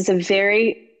interesting. This is a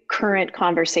very current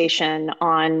conversation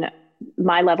on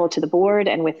my level to the board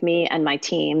and with me and my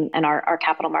team and our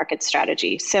capital market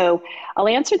strategy. So I'll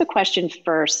answer the question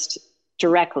first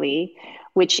directly,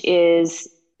 which is,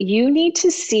 you need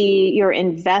to see your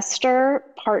investor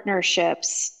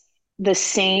partnerships the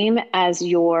same as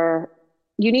you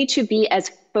need to be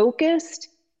as focused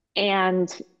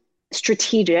and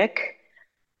strategic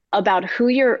about who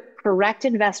your correct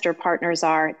investor partners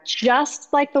are,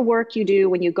 just like the work you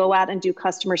do when you go out and do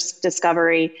customer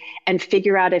discovery and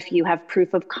figure out if you have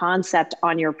proof of concept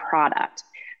on your product.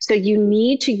 So you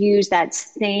need to use that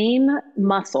same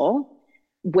muscle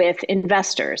with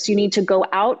investors. You need to go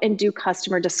out and do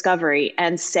customer discovery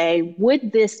and say,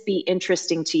 would this be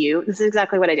interesting to you? This is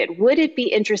exactly what I did. Would it be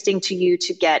interesting to you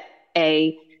to get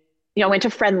I went to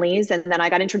Friendlies, and then I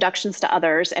got introductions to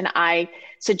others, and I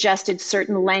suggested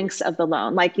certain lengths of the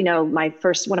loan. Like, one of my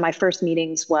first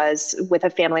meetings was with a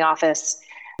family office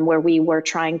where we were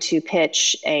trying to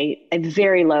pitch a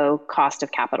very low cost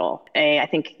of capital. I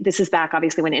think this is back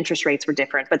obviously when interest rates were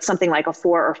different, but something like a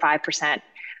 4 or 5%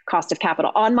 cost of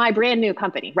capital on my brand new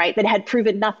company, right? That had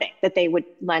proven nothing that they would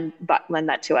lend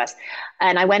that to us.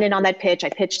 And I went in on that pitch, I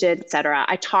pitched it, et cetera.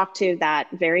 I talked to that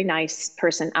very nice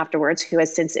person afterwards who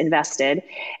has since invested,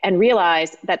 and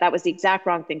realized that that was the exact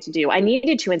wrong thing to do. I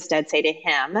needed to instead say to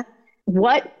him,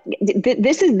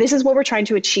 this is what we're trying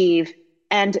to achieve.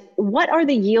 And what are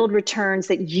the yield returns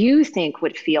that you think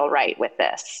would feel right with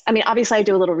this? I mean, obviously I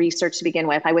do a little research to begin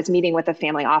with. I was meeting with a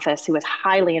family office who was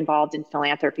highly involved in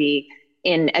philanthropy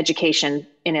in education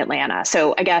in Atlanta.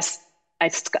 So I guess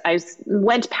I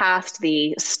went past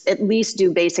the at least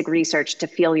do basic research to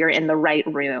feel you're in the right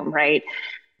room, right?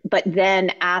 But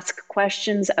then ask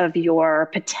questions of your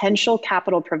potential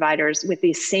capital providers with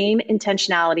the same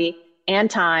intentionality and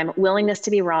time, willingness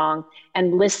to be wrong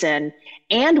and listen,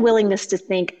 and willingness to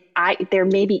think there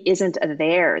maybe isn't a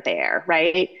there,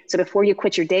 right? So before you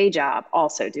quit your day job,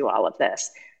 also do all of this.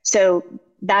 So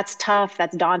that's tough,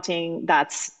 that's daunting,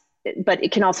 but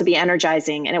it can also be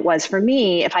energizing. And it was for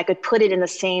me, if I could put it in the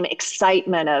same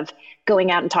excitement of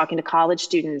going out and talking to college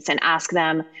students and ask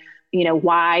them,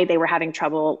 why they were having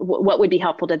trouble, what would be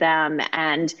helpful to them,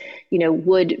 and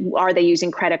are they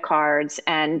using credit cards,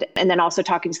 and then also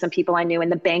talking to some people I knew in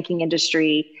the banking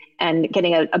industry and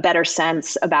getting a better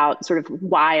sense about sort of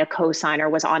why a cosigner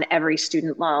was on every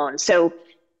student loan. So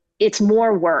it's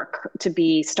more work to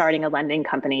be starting a lending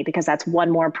company, because that's one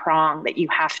more prong that you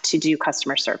have to do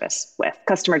customer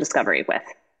discovery with.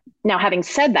 Now, having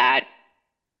said that,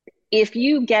 if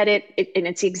you get it, and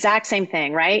it's the exact same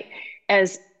thing, right?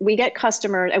 as we get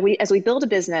customers, as we build a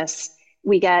business,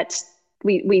 we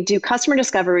do customer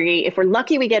discovery. If we're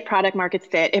lucky, we get product market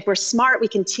fit. If we're smart, we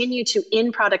continue to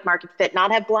in product market fit,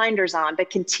 not have blinders on,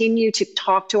 but continue to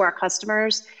talk to our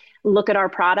customers, look at our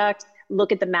product,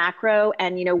 look at the macro,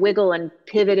 and wiggle and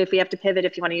pivot if we have to pivot,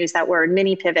 if you want to use that word,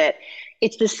 mini pivot.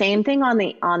 It's the same thing on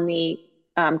the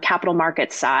capital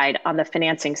markets side, on the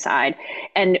financing side.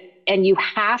 And you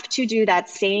have to do that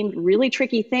same really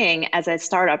tricky thing as a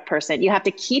startup person. You have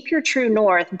to keep your true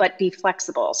north, but be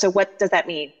flexible. So what does that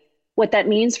mean? What that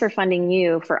means for Funding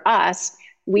You, for us,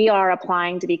 we are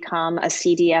applying to become a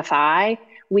CDFI.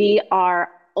 We are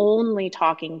only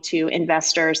talking to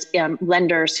investors,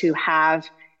 lenders who have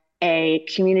a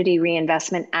Community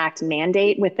Reinvestment Act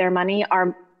mandate with their money.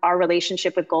 Our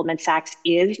relationship with Goldman Sachs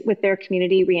is with their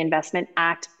Community Reinvestment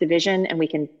Act division, and we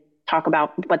can talk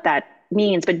about what that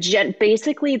means. But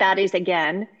basically, that is,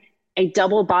 again, a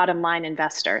double bottom line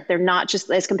investor. They're not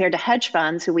just, as compared to hedge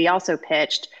funds, who we also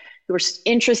pitched, who are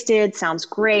interested, sounds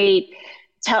great.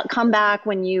 Come back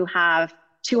when you have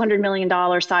 $200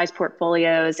 million size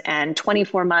portfolios and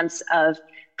 24 months of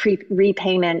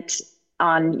repayment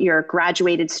on your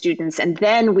graduated students, and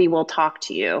then we will talk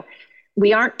to you.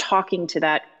 We aren't talking to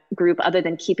that group other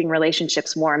than keeping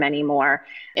relationships warm anymore.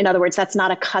 In other words, that's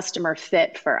not a customer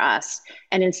fit for us.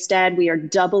 And instead, we are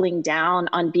doubling down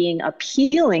on being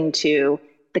appealing to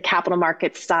the capital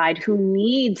markets side, who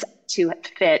needs to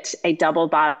fit a double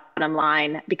bottom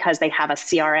line because they have a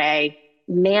CRA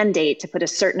mandate to put a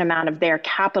certain amount of their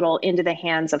capital into the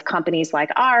hands of companies like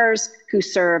ours, who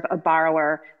serve a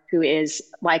borrower who is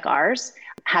like ours,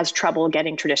 has trouble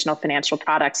getting traditional financial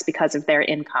products because of their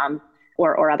income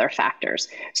or other factors.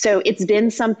 So it's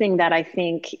been something that I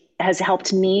think has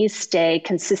helped me stay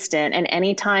consistent. And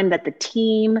anytime that the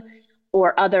team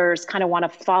or others kind of want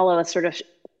to follow a sort of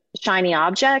shiny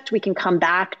object, we can come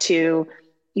back to,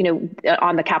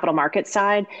 on the capital market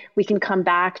side, we can come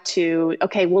back to,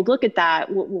 okay, we'll look at that.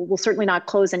 We'll certainly not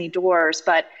close any doors,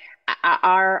 but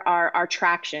our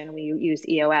traction, we use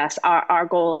EOS, our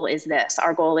goal is this.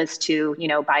 Our goal is to,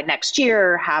 by next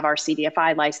year, have our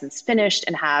CDFI license finished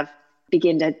and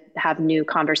begin to have new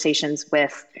conversations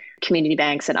with community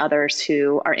banks and others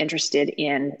who are interested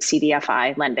in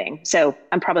CDFI lending. So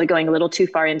I'm probably going a little too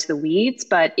far into the weeds,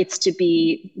 but it's to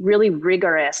be really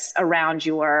rigorous around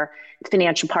your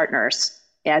financial partners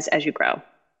as you grow.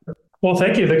 Well,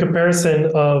 thank you. The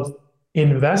comparison of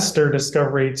investor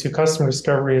discovery to customer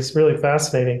discovery is really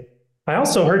fascinating. I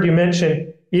also heard you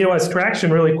mention EOS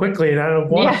traction really quickly, and I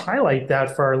want to highlight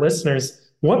that for our listeners.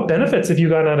 What benefits have you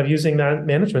gotten out of using that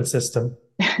management system?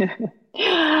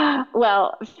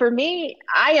 Well, for me,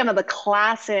 I am the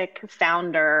classic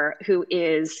founder who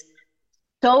is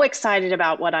so excited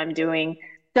about what I'm doing,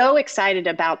 so excited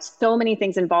about so many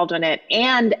things involved in it.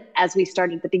 And as we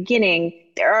started at the beginning,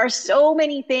 there are so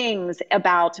many things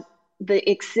about the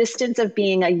existence of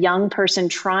being a young person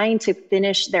trying to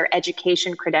finish their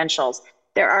education credentials.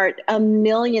 There are a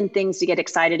million things to get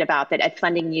excited about that at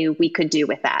Funding You we could do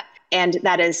with that. And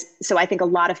that is, so I think a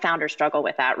lot of founders struggle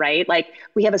with that, right? Like,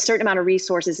 we have a certain amount of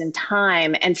resources and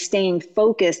time, and staying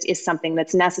focused is something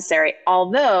that's necessary.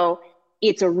 Although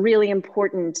it's a really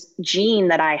important gene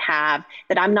that I have,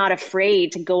 that I'm not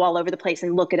afraid to go all over the place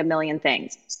and look at a million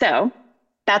things. So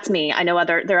that's me. I know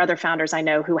there are other founders I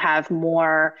know who have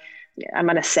more, I'm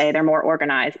going to say they're more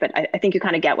organized, but I think you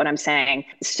kind of get what I'm saying.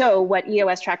 So what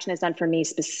EOS Traction has done for me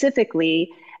specifically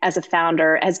as a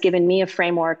founder has given me a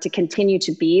framework to continue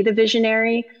to be the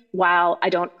visionary while I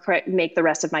don't make the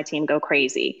rest of my team go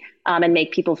crazy, and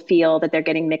make people feel that they're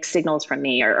getting mixed signals from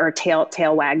me or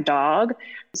tail wag dog.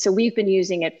 So we've been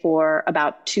using it for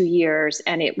about 2 years,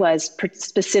 and it was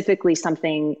specifically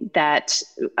something that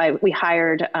I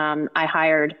hired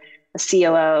a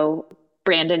COO,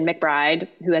 Brandon McBride,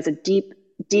 who has a deep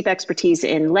expertise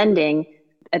in lending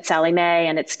at Sallie Mae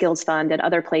and at Skills Fund and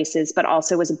other places, but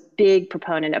also was a big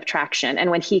proponent of traction.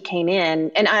 And when he came in,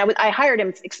 and I hired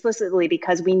him explicitly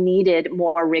because we needed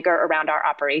more rigor around our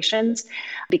operations,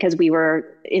 because we were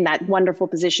in that wonderful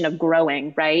position of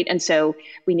growing, right? And so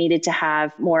we needed to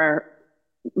have more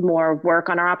work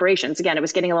on our operations. Again, it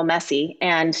was getting a little messy.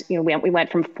 And we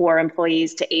went from 4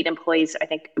 employees to 8 employees. I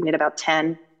think we had about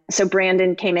 10. So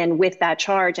Brandon came in with that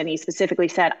charge, and he specifically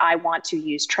said, I want to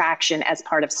use traction as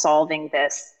part of solving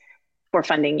this for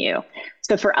Funding You.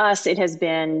 So for us, it has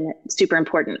been super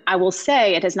important. I will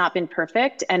say it has not been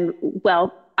perfect. And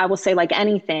well, I will say, like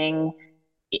anything,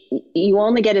 you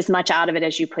only get as much out of it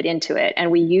as you put into it.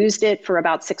 And we used it for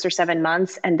about 6 or 7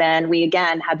 months. And then we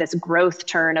again had this growth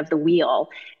turn of the wheel.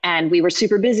 And we were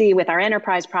super busy with our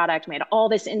enterprise product. We had all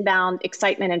this inbound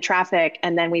excitement and traffic.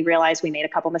 And then we realized we made a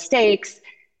couple mistakes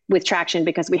with traction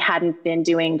because we hadn't been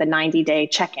doing the 90-day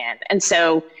check-in. And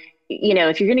so,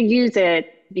 if you're going to use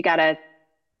it, you got to,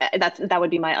 that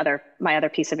would be my other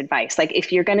piece of advice. Like,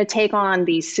 if you're going to take on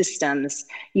these systems,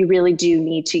 you really do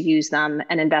need to use them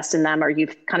and invest in them, or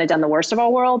you've kind of done the worst of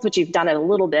all worlds, which you've done it a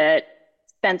little bit,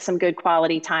 spent some good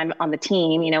quality time on the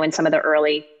team, in some of the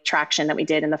early traction that we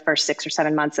did in the first 6 or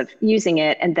 7 months of using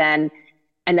it. And then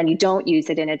you don't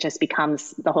use it, and it just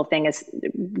becomes, the whole thing is,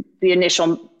 the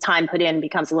initial time put in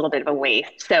becomes a little bit of a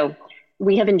waste. So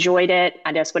we have enjoyed it.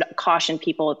 I just would caution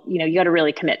people, you got to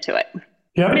really commit to it. Do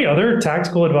you have any other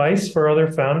tactical advice for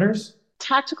other founders?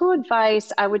 Tactical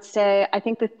advice, I would say, I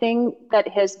think the thing that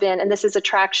has been, and this is a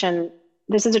traction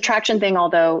thing,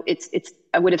 although it's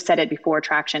I would have said it before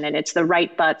traction, and it's the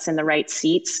right butts in the right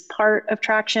seats part of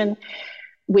traction,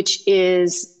 which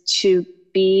is to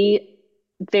be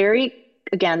very,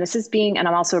 again, this is being, and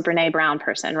I'm also a Brene Brown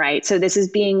person, right? So this is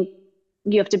being,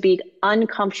 you have to be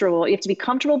uncomfortable. You have to be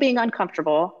comfortable being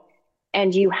uncomfortable.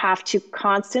 And you have to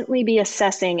constantly be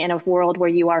assessing in a world where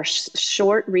you are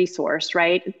short resource,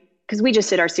 right? Because we just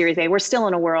did our Series A. We're still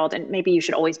in a world, and maybe you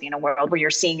should always be in a world where you're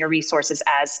seeing your resources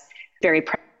as very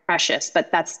precious, but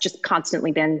that's just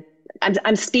constantly been,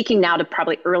 I'm speaking now to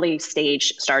probably early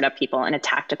stage startup people in a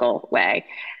tactical way,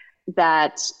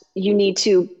 that you need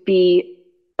to be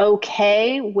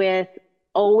okay with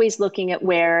always looking at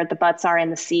where the butts are in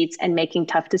the seats and making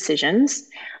tough decisions,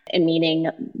 and meaning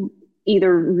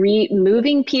either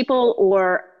moving people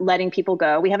or letting people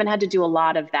go. We haven't had to do a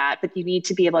lot of that, but you need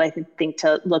to be able, I think,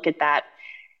 to look at that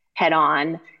head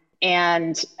on.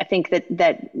 And I think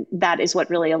that is what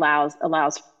really allows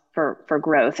for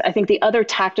growth. I think the other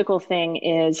tactical thing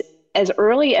is, as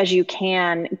early as you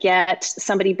can, get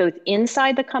somebody both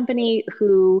inside the company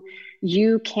who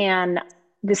you can,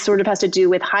 this sort of has to do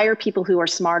with, hire people who are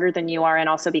smarter than you are and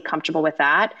also be comfortable with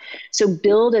that. So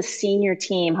build a senior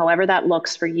team, however that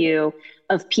looks for you,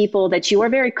 of people that you are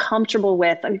very comfortable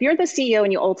with. I mean, if you're the CEO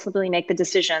and you ultimately make the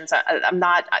decisions, I'm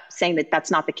not saying that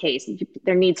that's not the case.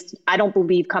 I don't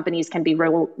believe companies can be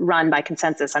run by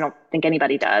consensus. I don't think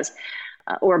anybody does,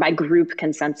 or by group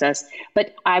consensus.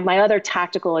 But my other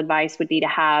tactical advice would be to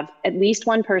have at least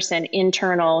one person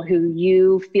internal who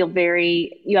you feel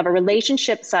you have a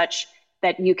relationship such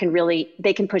that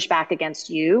they can push back against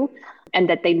you, and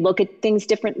that they look at things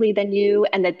differently than you,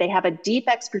 and that they have a deep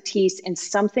expertise in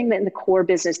something in the core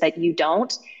business that you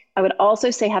don't. I would also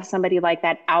say have somebody like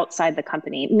that outside the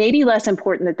company. Maybe less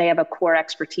important that they have a core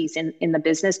expertise in the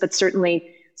business, but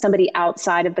certainly somebody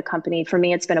outside of the company. For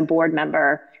me, it's been a board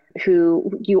member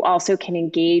who you also can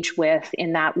engage with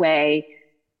in that way.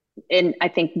 And I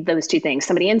think those two things,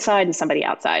 somebody inside and somebody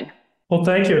outside. Well,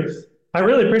 thank you. I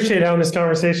really appreciate how in this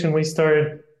conversation we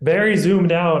started very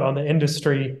zoomed out on the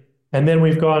industry, and then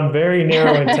we've gone very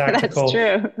narrow and tactical.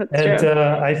 That's true.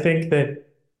 I think that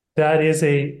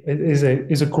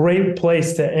is a great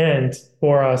place to end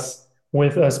for us,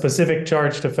 with a specific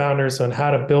charge to founders on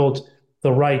how to build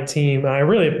the right team. And I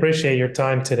really appreciate your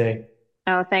time today.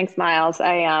 Oh, thanks, Miles.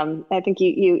 I think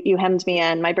you hemmed me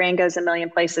in. My brain goes a million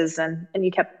places, and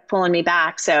you kept pulling me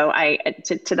back. So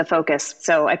to the focus.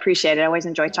 So I appreciate it. I always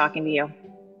enjoy talking to you.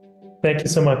 Thank you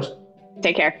so much.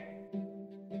 Take care.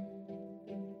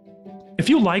 If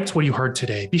you liked what you heard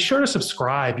today, be sure to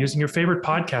subscribe using your favorite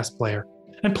podcast player.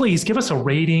 And please give us a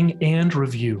rating and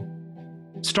review.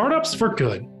 Startups for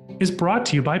Good is brought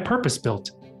to you by Purpose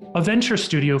Built, a venture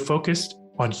studio focused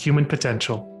on human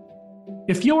potential.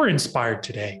 If you're inspired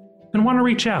today and want to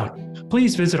reach out,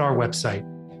 please visit our website,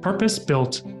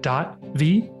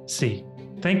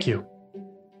 purposebuilt.vc. Thank you.